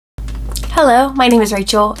Hello, my name is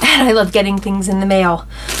Rachel and I love getting things in the mail.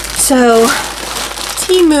 So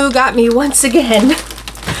TEMU got me once again.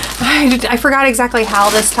 I forgot exactly how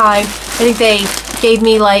this time. I think they gave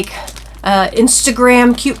me like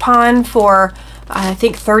Instagram coupon for I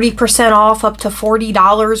think 30% off up to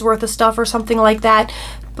 $40 worth of stuff or something like that,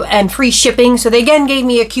 and free shipping. So they again gave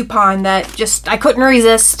me a coupon that just I couldn't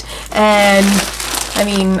resist, and I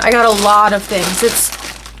mean I got a lot of things. It's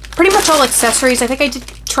pretty much all accessories. I think I did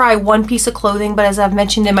try one piece of clothing, but as I've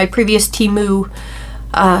mentioned in my previous TEMU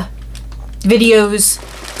videos,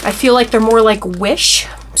 I feel like they're more like Wish,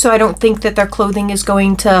 so I don't think that their clothing is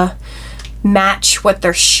going to match what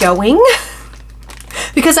they're showing.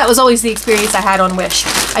 Because that was always the experience I had on Wish.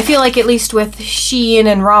 I feel like at least with Shein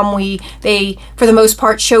and Romwe, they, for the most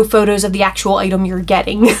part, show photos of the actual item you're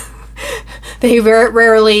getting. They very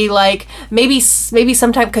rarely, like, maybe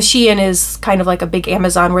sometimes, because Shein is kind of like a big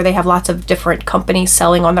Amazon where they have lots of different companies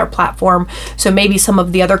selling on their platform. So maybe some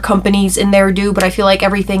of the other companies in there do, but I feel like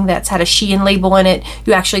everything that's had a Shein label in it,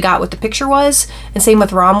 you actually got what the picture was. And same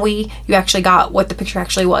with Romwe, you actually got what the picture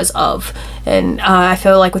actually was of. And I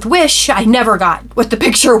feel like with Wish, I never got what the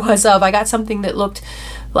picture was of. I got something that looked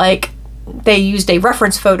like they used a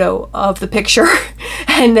reference photo of the picture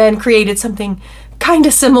and then created something kind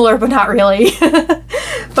of similar, but not really.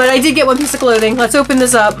 But I did get one piece of clothing. Let's open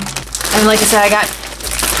this up. And like I said, I got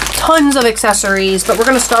tons of accessories, but we're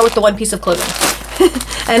going to start with the one piece of clothing.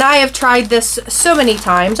 And I have tried this so many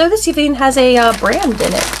times. Oh, this even has a brand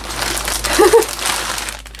in it.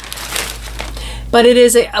 But it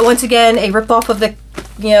is, once again, a ripoff of the,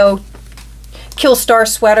 you know, Killstar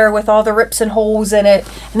sweater with all the rips and holes in it.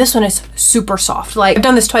 And this one is super soft. Like, I've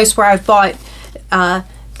done this twice where I've bought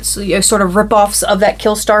so, you know, sort of rip-offs of that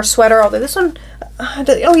Killstar sweater, although this one,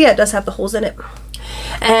 oh yeah, it does have the holes in it.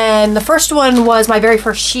 And the first one was my very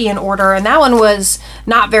first Shein order, and that one was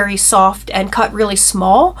not very soft and cut really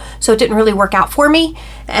small, so it didn't really work out for me.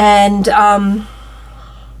 And the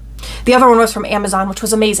other one was from Amazon, which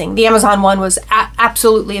was amazing. The Amazon one was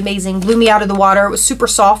absolutely amazing. Blew me out of the water. It was super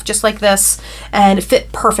soft, just like this, and it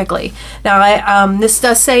fit perfectly. Now, this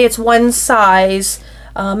does say it's one size.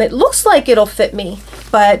 It looks like it'll fit me,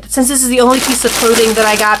 but since this is the only piece of clothing that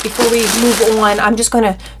I got before we move on, I'm just going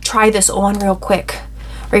to try this on real quick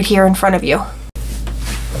right here in front of you.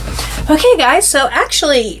 Okay guys, so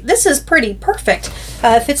actually this is pretty perfect.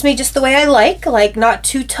 Fits me just the way I like not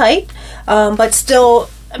too tight, but still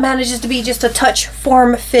manages to be just a touch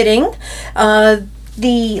form-fitting.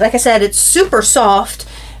 Like I said, it's super soft.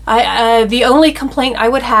 The only complaint I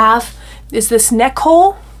would have is this neck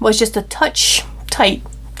hole was just a touch tight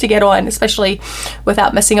to get on, especially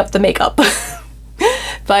without messing up the makeup.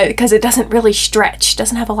 But because it doesn't really stretch,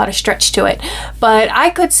 doesn't have a lot of stretch to it. But I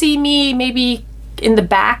could see me maybe in the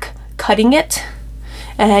back cutting it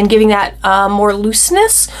and giving that more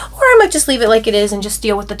looseness, or I might just leave it like it is and just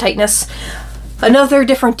deal with the tightness. Another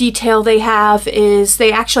different detail they have is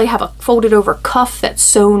they actually have a folded over cuff that's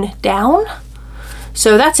sewn down.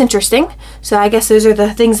 So that's interesting. So I guess those are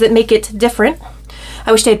the things that make it different.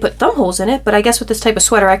 I wish they'd put thumb holes in it, but I guess with this type of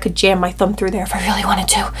sweater I could jam my thumb through there if I really wanted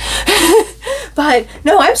to. But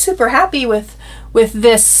no, I'm super happy with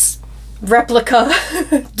this replica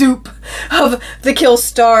dupe of the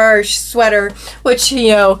Killstar sweater, which, you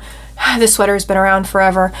know, this sweater has been around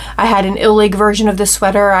forever. I had an Illig version of this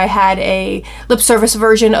sweater. I had a lip service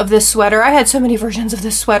version of this sweater. I had so many versions of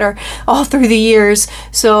this sweater all through the years.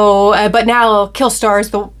 So, but now Killstar is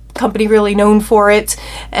the company really known for it,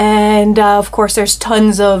 and of course there's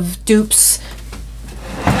tons of dupes.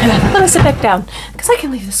 Let me sit back down because I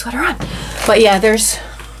can leave the sweater on. But yeah, there's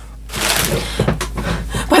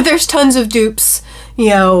tons of dupes, you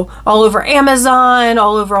know, all over Amazon,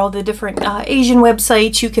 all over all the different Asian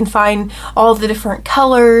websites. You can find all the different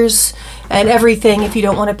colors and everything if you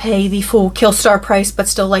don't want to pay the full Killstar price but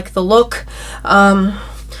still like the look.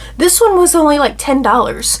 This one was only like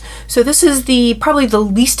 $10, so this is probably the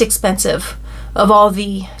least expensive of all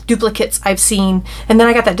the duplicates I've seen, and then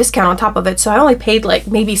I got that discount on top of it, so I only paid like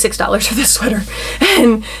maybe $6 for this sweater,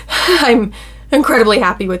 and I'm incredibly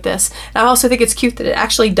happy with this. And I also think it's cute that it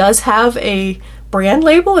actually does have a brand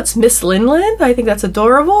label. It's Miss Lin Lin. I think that's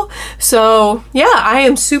adorable. So yeah, I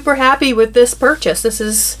am super happy with this purchase. This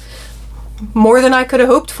is more than I could have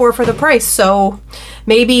hoped for the price, so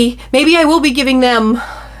maybe I will be giving them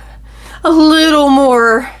a little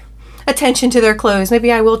more attention to their clothes.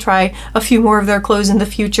 Maybe I will try a few more of their clothes in the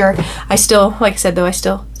future. I still, like I said though, I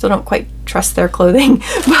still don't quite trust their clothing.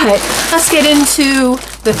 But let's get into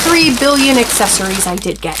the 3 billion accessories I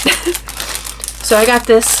did get. So I got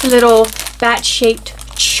this little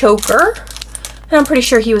bat-shaped choker, and I'm pretty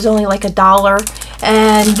sure he was only like $1.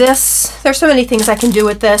 And this, there's so many things I can do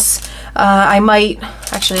with this. I might,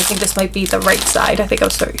 actually I think this might be the right side. I think I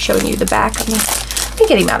was showing you the back. Let me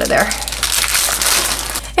get him out of there.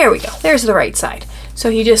 There we go, there's the right side. So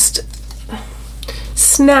he just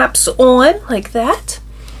snaps on like that.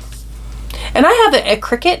 And I have a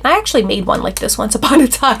cricket, and I actually made one like this once upon a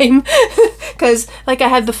time, because like I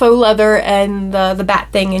had the faux leather and the bat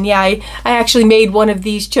thing, and yeah, I actually made one of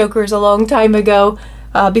these chokers a long time ago,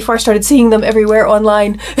 before I started seeing them everywhere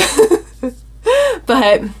online.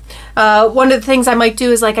 But one of the things I might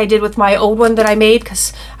do is like I did with my old one that I made,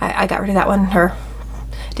 because I got rid of that one, or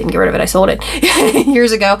didn't get rid of it, I sold it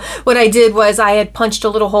years ago. What I did was I had punched a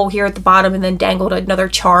little hole here at the bottom and then dangled another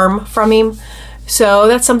charm from him. So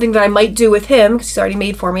that's something that I might do with him, because he's already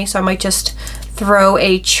made for me. So I might just throw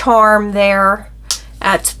a charm there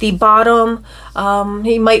at the bottom.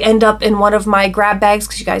 He might end up in one of my grab bags,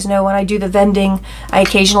 because you guys know when I do the vending, I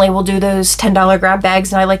occasionally will do those $10 grab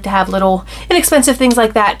bags, and I like to have little inexpensive things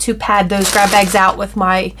like that to pad those grab bags out with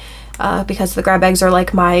my, because the grab bags are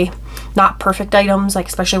like my not perfect items, like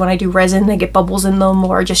especially when I do resin, they get bubbles in them,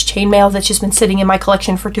 or just chainmail that's just been sitting in my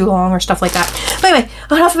collection for too long, or stuff like that. But anyway,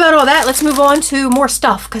 enough about all that. Let's move on to more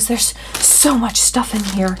stuff, because there's so much stuff in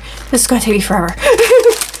here. This is going to take me forever.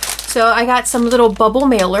 So I got some little bubble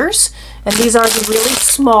mailers, and these are the really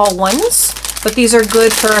small ones, but these are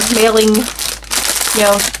good for mailing, you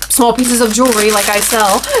know, small pieces of jewelry like I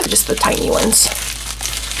sell, just the tiny ones.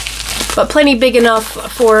 But plenty big enough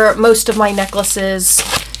for most of my necklaces.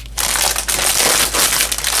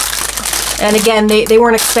 And again, they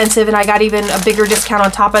weren't expensive, and I got even a bigger discount on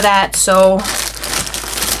top of that, so.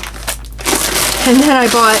 And then I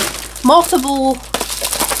bought multiple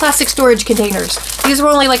plastic storage containers. These were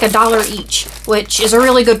only like $1 each, which is a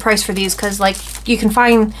really good price for these, because like you can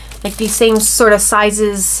find like these same sort of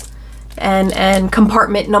sizes and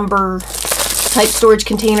compartment number type storage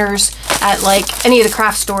containers at like any of the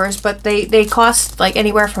craft stores, but they cost like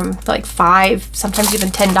anywhere from like $5, sometimes even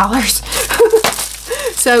 $10.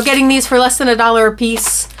 So getting these for less than $1 a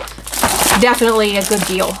piece, definitely a good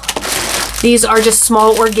deal. These are just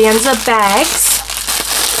small organza bags.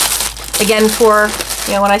 Again, for,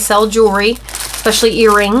 you know, when I sell jewelry, especially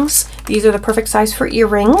earrings, these are the perfect size for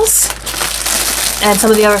earrings. And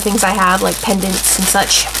some of the other things I have, like pendants and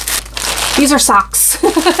such. These are socks.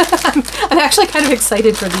 I'm actually kind of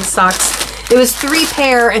excited for these socks. It was 3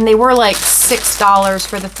 pair, and they were like $6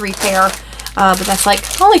 for the 3 pair. But that's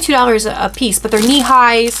like only $2 a piece, but they're knee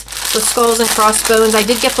highs with skulls and crossbones. I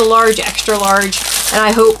did get the large, extra large, and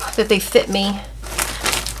I hope that they fit me.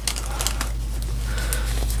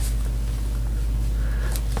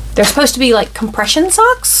 They're supposed to be like compression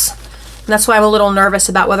socks, and that's why I'm a little nervous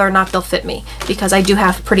about whether or not they'll fit me, because I do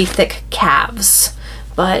have pretty thick calves.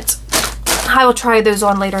 But I will try those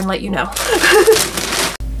on later and let you know.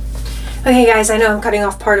 Okay guys, I know I'm cutting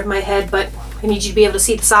off part of my head, but I need you to be able to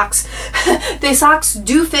see the socks. The socks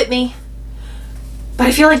do fit me, but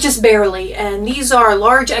I feel like just barely. And these are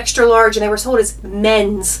large, extra large, and they were sold as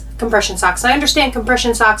men's compression socks. And I understand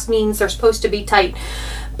compression socks means they're supposed to be tight,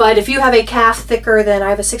 but if you have a calf thicker than, I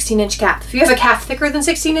have a 16-inch calf. If you have a calf thicker than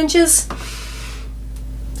 16 inches,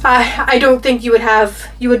 I don't think you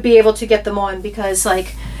would be able to get them on, because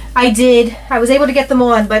like I was able to get them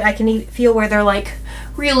on, but I can feel where they're like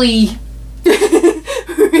really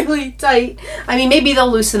really tight. I mean, maybe they'll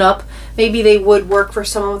loosen up. Maybe they would work for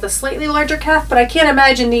someone with a slightly larger calf, but I can't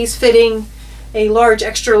imagine these fitting a large,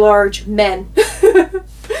 extra large men.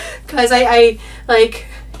 Because I like,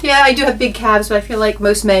 yeah, I do have big calves, but I feel like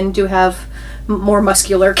most men do have more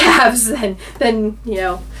muscular calves than you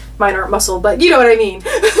know, mine aren't muscle, but you know what I mean.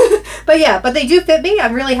 But yeah, but they do fit me.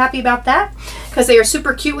 I'm really happy about that, because they are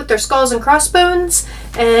super cute with their skulls and crossbones,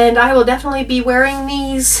 and I will definitely be wearing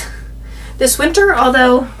these this winter,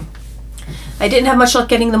 although I didn't have much luck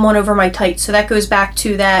getting them on over my tights. So that goes back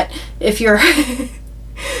to that, if your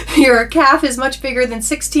calf is much bigger than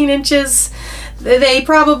 16 inches, they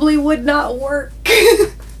probably would not work.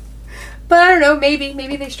 But I don't know,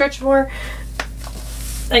 maybe they stretch more.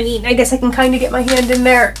 I mean, I guess I can kind of get my hand in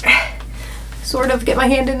there. Sort of get my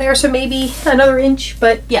hand in there, so maybe another inch,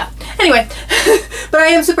 but yeah. Anyway, but I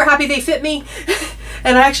am super happy they fit me.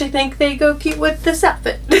 And I actually think they go cute with this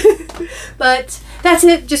outfit. But that's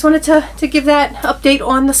it. Just wanted to give that update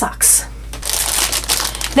on the socks.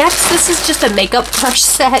 Next, this is just a makeup brush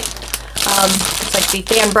set. It's like the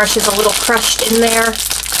fan brush is a little crushed in there.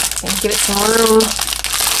 And give it some room.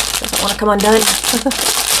 Doesn't want to come undone.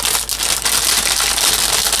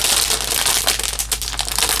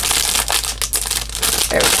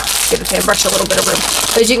 There we go. Give the fan brush a little bit of room.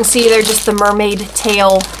 As you can see, they're just the mermaid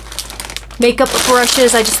tail makeup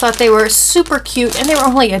brushes. I just thought they were super cute, and they were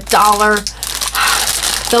only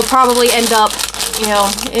 $1. They'll probably end up, you know,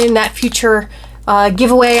 in that future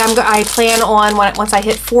giveaway I plan on once I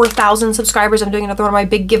hit 4,000 subscribers. I'm doing another one of my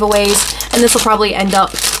big giveaways, and this will probably end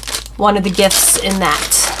up one of the gifts in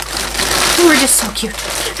that. They were just so cute.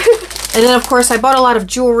 And then of course I bought a lot of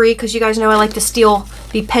jewelry because you guys know I like to steal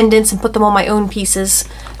the pendants and put them on my own pieces.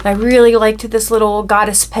 And I really liked this little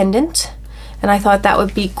goddess pendant, and I thought that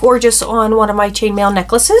would be gorgeous on one of my chainmail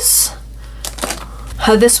necklaces.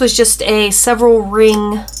 This was just a several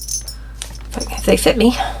ring, if they fit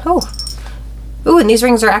me. Ooh, and these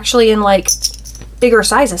rings are actually in like bigger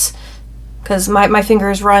sizes because my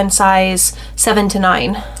fingers run size 7 to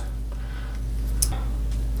 9.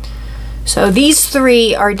 So these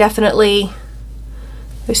three are definitely,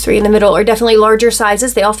 those three in the middle are definitely larger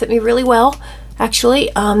sizes. They all fit me really well, actually.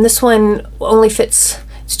 This one only fits,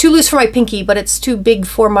 it's too loose for my pinky, but it's too big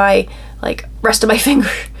for my like rest of my finger.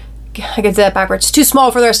 I can say that backwards. It's too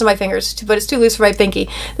small for the rest of my fingers, but it's too loose for my pinky.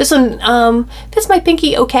 This one fits my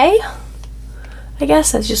pinky okay, I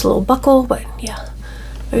guess. That's just a little buckle, but yeah,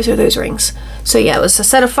 those are those rings. So yeah, it was a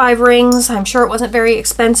set of 5 rings. I'm sure it wasn't very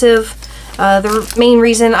expensive. The main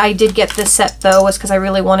reason I did get this set though was because I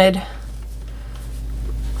really wanted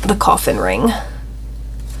the coffin ring.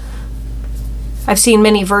 I've seen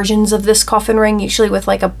many versions of this coffin ring, usually with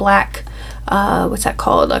like a black, what's that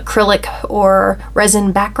called, acrylic or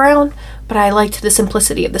resin background, but I liked the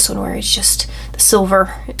simplicity of this one where it's just the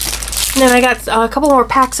silver. And then I got a couple more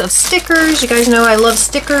packs of stickers. You guys know I love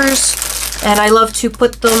stickers, and I love to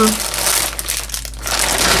put them,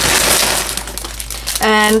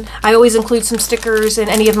 and I always include some stickers in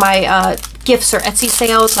any of my gifts or Etsy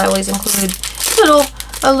sales. I always include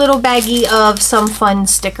a little baggie of some fun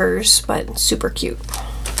stickers, but super cute.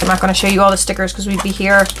 I'm not going to show you all the stickers because we'd be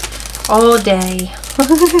here all day.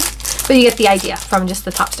 But you get the idea from just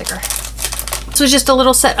the top sticker. This was just a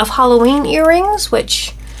little set of Halloween earrings,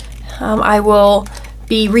 which I will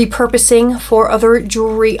be repurposing for other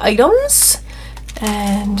jewelry items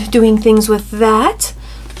and doing things with that.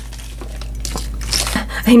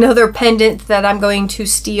 Another pendant that I'm going to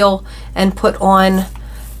steal and put on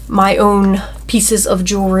my own pieces of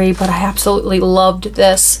jewelry, but I absolutely loved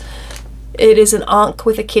this. It is an ankh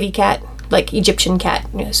with a kitty cat, like Egyptian cat,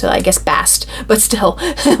 you know, so I guess bast, but still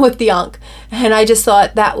with the ankh. And I just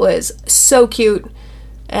thought that was so cute,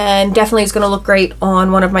 and definitely is going to look great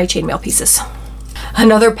on one of my chainmail pieces.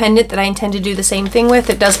 Another pendant that I intend to do the same thing with.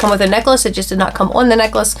 It does come with a necklace. It just did not come on the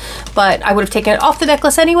necklace, but I would have taken it off the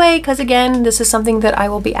necklace anyway, because again, this is something that I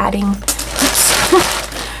will be adding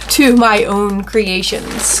to my own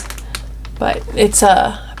creations. But it's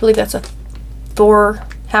I believe that's a Thor,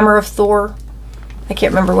 Hammer of Thor. I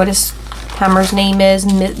can't remember what his hammer's name is,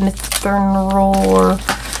 Mithril, or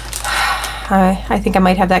I think I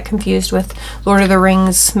might have that confused with Lord of the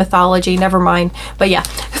Rings mythology, never mind. But yeah,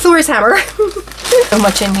 Thor's hammer. So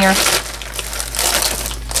much in here.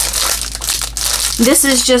 This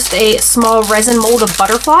is just a small resin mold of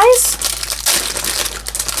butterflies.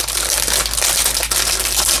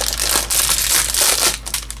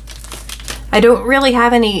 I don't really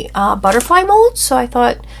have any butterfly molds, so I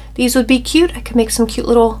thought these would be cute. I could make some cute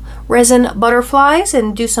little resin butterflies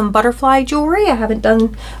and do some butterfly jewelry. I haven't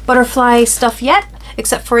done butterfly stuff yet,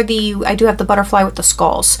 except for I do have the butterfly with the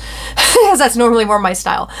skulls, because that's normally more my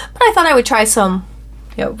style. But I thought I would try some,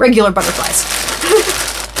 you know, regular butterflies.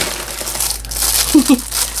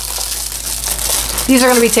 These are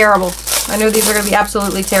going to be terrible. I know these are going to be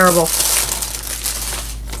absolutely terrible.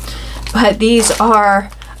 But these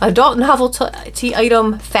are adult novelty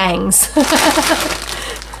item fangs.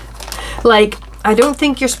 Like, I don't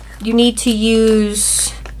think you need to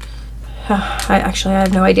use, I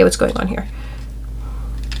have no idea what's going on here.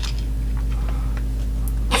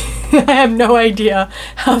 I have no idea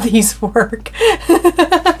how these work.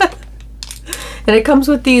 And it comes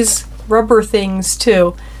with these rubber things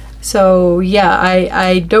too. So yeah,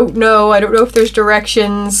 I don't know. I don't know if there's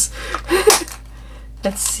directions.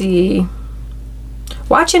 Let's see.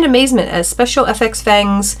 Watch in amazement as special FX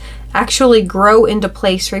fangs actually grow into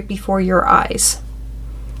place right before your eyes.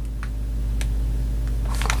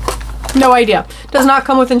 No idea. Does not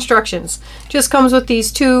come with instructions. Just comes with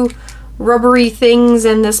these 2 rubbery things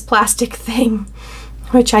and this plastic thing,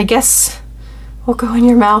 which I guess will go in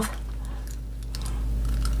your mouth.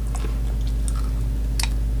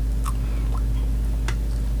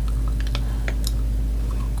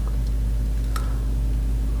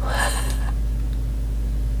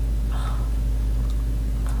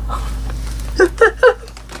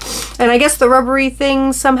 And I guess the rubbery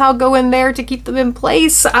things somehow go in there to keep them in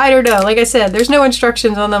place. I don't know. Like I said, there's no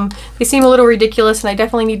instructions on them. They seem a little ridiculous, and I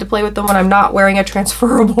definitely need to play with them when I'm not wearing a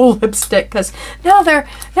transferable lipstick, because now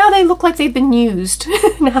they look like they've been used.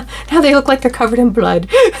 now they look like they're covered in blood.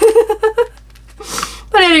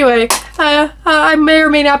 But anyway, I may or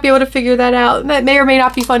may not be able to figure that out. That may or may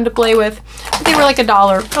not be fun to play with. But they were like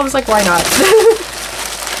 $1. I was like, why not?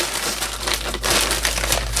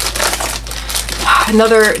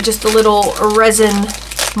 Another, just a little resin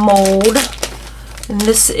mold. And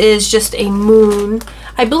this is just a moon.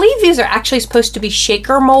 I believe these are actually supposed to be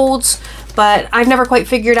shaker molds, but I've never quite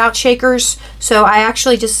figured out shakers. So I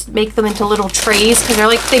actually just make them into little trays,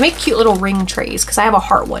 because they make cute little ring trays, because I have a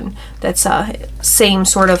heart one that's same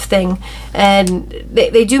sort of thing. And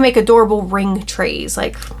they do make adorable ring trays,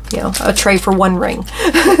 like, you know, a tray for one ring.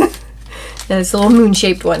 And it's a little moon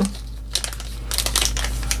shaped one.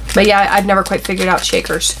 But yeah, I've never quite figured out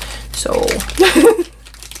shakers, so.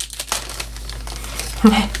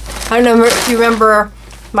 I don't know if you remember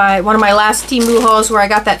one of my last TEMU hauls where I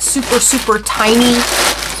got that super tiny,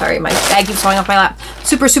 sorry, my bag keeps falling off my lap,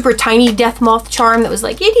 super tiny death moth charm that was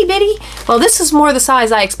like itty bitty. Well, this is more the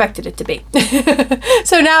size I expected it to be.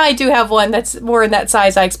 So now I do have one that's more in that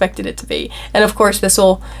size I expected it to be. And of course this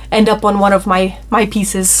will end up on one of my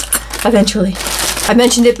pieces eventually. I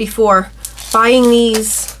mentioned it before, buying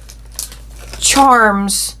these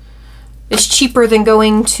charms is cheaper than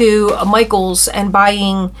going to a Michaels and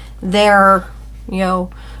buying their, you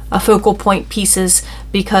know, focal point pieces,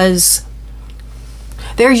 because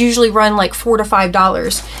they're usually run like $4 to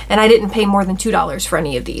 $5, and I didn't pay more than $2 for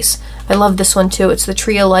any of these. I love this one too. It's the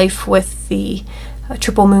Tree of Life with the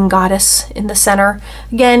triple moon goddess in the center.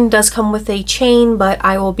 Again, does come with a chain, but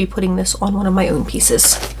I will be putting this on one of my own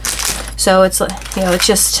pieces. So it's, you know, it's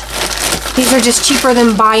just, these are just cheaper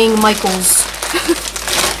than buying Michaels.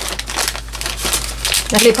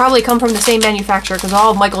 And they probably come from the same manufacturer, because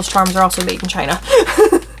all of Michaels charms are also made in China.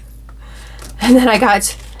 And then I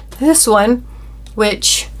got this one,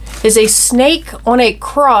 which is a snake on a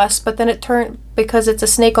cross, but then it turned, because it's a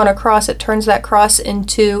snake on a cross, it turns that cross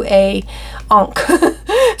into a Ankh.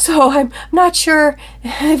 So I'm not sure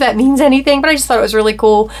if that means anything, but I just thought it was really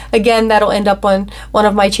cool. Again, that'll end up on one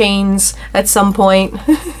of my chains at some point.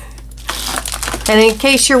 And in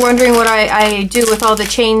case you're wondering what I do with all the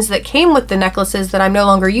chains that came with the necklaces that I'm no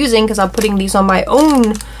longer using, because I'm putting these on my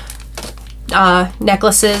own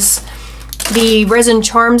necklaces, the resin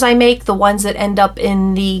charms I make, the ones that end up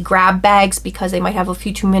in the grab bags because they might have a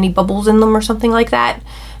few too many bubbles in them or something like that,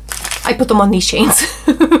 I put them on these chains.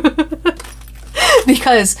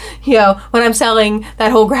 Because, you know, when I'm selling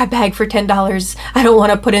that whole grab bag for $10, I don't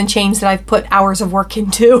want to put in chains that I've put hours of work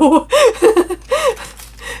into.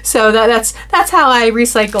 So that's how I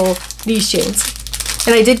recycle these chains.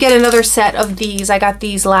 And I did get another set of these. I got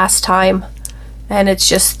these last time, and it's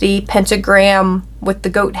just the pentagram with the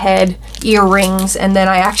goat head earrings, and then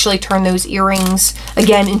I actually turn those earrings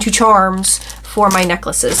again into charms for my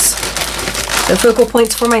necklaces. The focal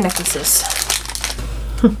points for my necklaces.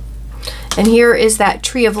 And here is that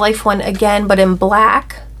Tree of Life one again, but in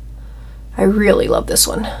black. I really love this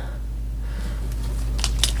one.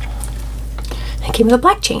 It came with a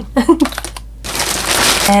black chain.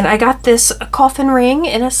 And I got this coffin ring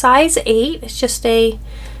in a size 8. It's just a,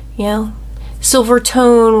 you know, silver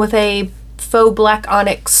tone with a faux black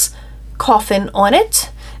onyx coffin on it.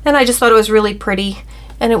 And I just thought it was really pretty,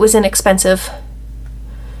 and it was inexpensive.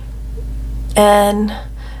 And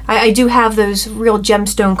I do have those real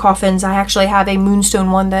gemstone coffins. I actually have a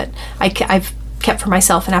moonstone one that I've kept for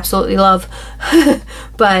myself and absolutely love.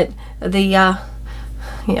 But the,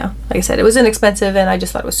 you know, like I said, it was inexpensive, and I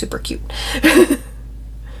just thought it was super cute.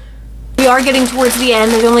 We are getting towards the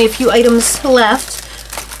end. There's only a few items left.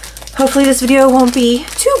 Hopefully this video won't be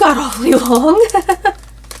too god-awfully long.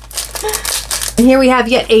 And here we have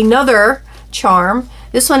yet another charm.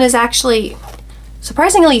 This one is actually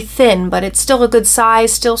surprisingly thin, but it's still a good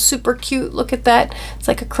size, still super cute. Look at that. It's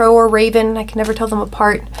like a crow or raven. I can never tell them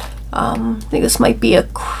apart. I think this might be a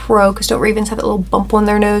crow, because don't ravens have that little bump on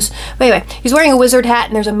their nose? But anyway, he's wearing a wizard hat,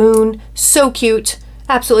 and there's a moon. So cute.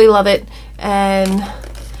 Absolutely love it. And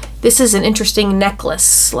this is an interesting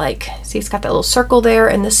necklace. Like, see, it's got that little circle there,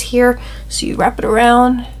 and this here. So you wrap it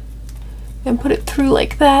around and put it through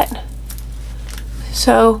like that.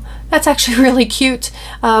 So that's actually really cute.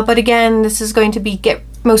 But again, this is going to be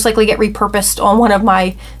most likely get repurposed on one of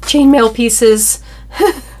my chainmail pieces.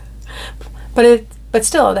 But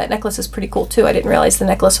still, that necklace is pretty cool too. I didn't realize the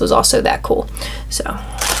necklace was also that cool. So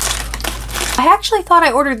I actually thought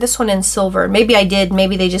I ordered this one in silver. Maybe I did.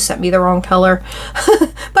 Maybe they just sent me the wrong color.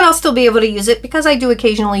 But I'll still be able to use it because I do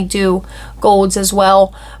occasionally do golds as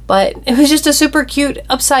well. But it was just a super cute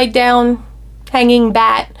upside down hanging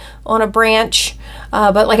bat on a branch.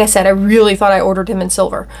 But like I said, I really thought I ordered him in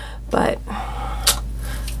silver. But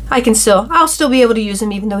I'll still be able to use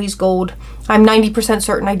him even though he's gold. I'm 90%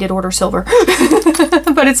 certain I did order silver.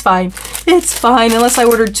 But it's fine. It's fine unless I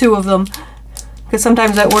ordered 2 of them. Because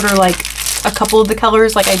sometimes I order like a couple of the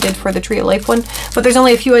colors like I did for the Tree of Life one. But there's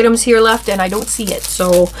only a few items here left and I don't see it,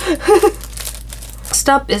 so. Next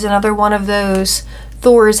up is another one of those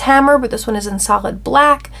Thor's hammer, but this one is in solid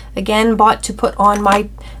black. Again, bought to put on my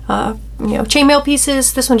chainmail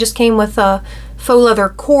pieces. This one just came with a faux leather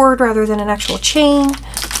cord rather than an actual chain.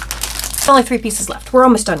 Only 3 pieces left. We're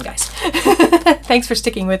almost done, guys. Thanks for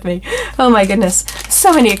sticking with me. Oh my goodness.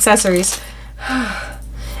 So many accessories.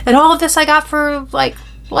 And all of this I got for like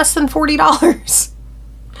less than $40.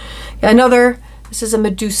 This is a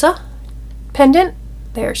Medusa pendant.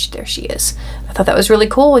 There she is. I thought that was really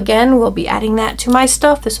cool. Again, we'll be adding that to my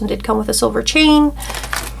stuff. This one did come with a silver chain.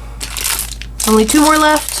 Only 2 more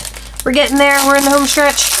left. We're getting there. We're in the home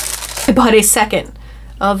stretch. I bought a second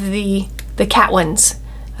of the cat ones.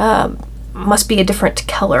 Must be a different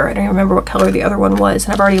color. I don't even remember what color the other one was,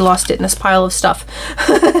 and I've already lost it in this pile of stuff.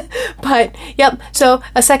 But yep, so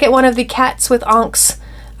a second one of the cats with Ankhs.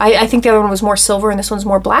 I think the other one was more silver and this one's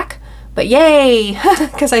more black, but yay,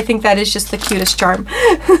 because I think that is just the cutest charm.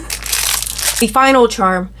 The final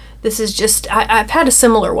charm, this is just, I've had a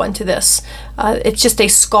similar one to this. It's just a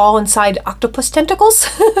skull inside octopus tentacles.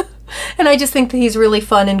 And I just think that he's really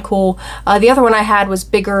fun and cool. The other one I had was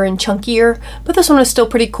bigger and chunkier, but this one is still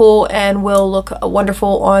pretty cool and will look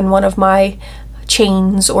wonderful on one of my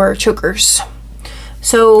chains or chokers.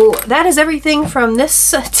 So that is everything from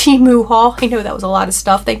this TEMU haul. I know that was a lot of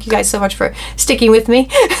stuff. Thank you guys so much for sticking with me.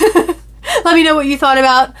 Let me know what you thought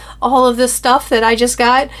about all of this stuff that I just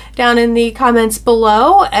got down in the comments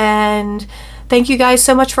below. And thank you guys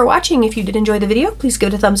so much for watching. If you did enjoy the video, please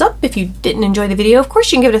give it a thumbs up. If you didn't enjoy the video, of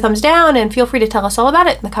course you can give it a thumbs down, and feel free to tell us all about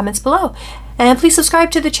it in the comments below. And please subscribe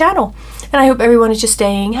to the channel. And I hope everyone is just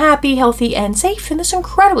staying happy, healthy, and safe in this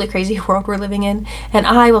incredibly crazy world we're living in. And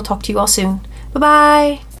I will talk to you all soon.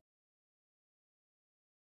 Bye-bye.